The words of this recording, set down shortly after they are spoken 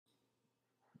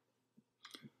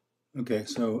Okay,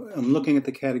 so I'm looking at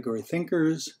the category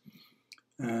thinkers.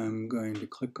 I'm going to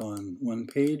click on one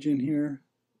page in here.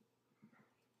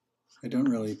 I don't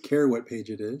really care what page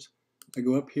it is. I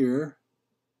go up here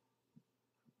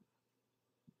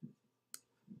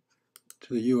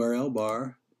to the URL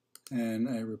bar and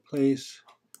I replace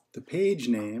the page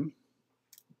name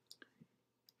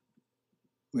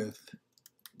with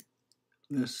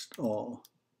list all,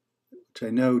 which I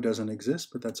know doesn't exist,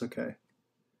 but that's okay.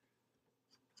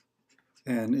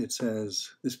 And it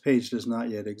says, this page does not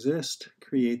yet exist,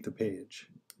 create the page.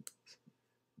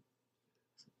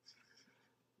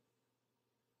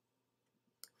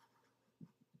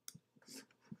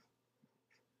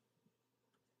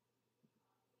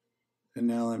 And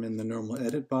now I'm in the normal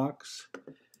edit box,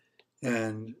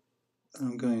 and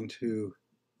I'm going to,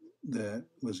 that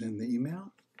was in the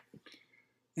email,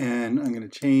 and I'm going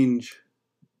to change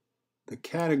the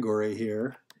category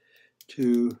here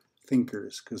to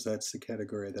thinkers, because that's the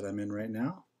category that I'm in right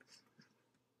now.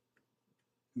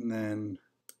 And then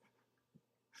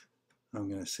I'm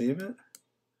going to save it.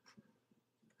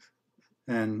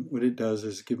 And what it does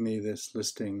is give me this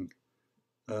listing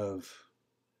of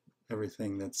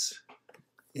everything that's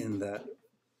in that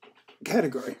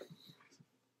category.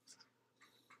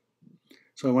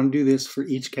 So I want to do this for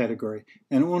each category.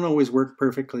 And it won't always work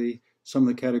perfectly. Some of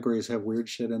the categories have weird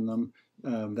shit in them.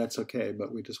 That's okay,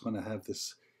 but we just want to have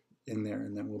this in there,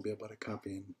 and then we'll be able to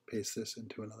copy and paste this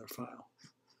into another file.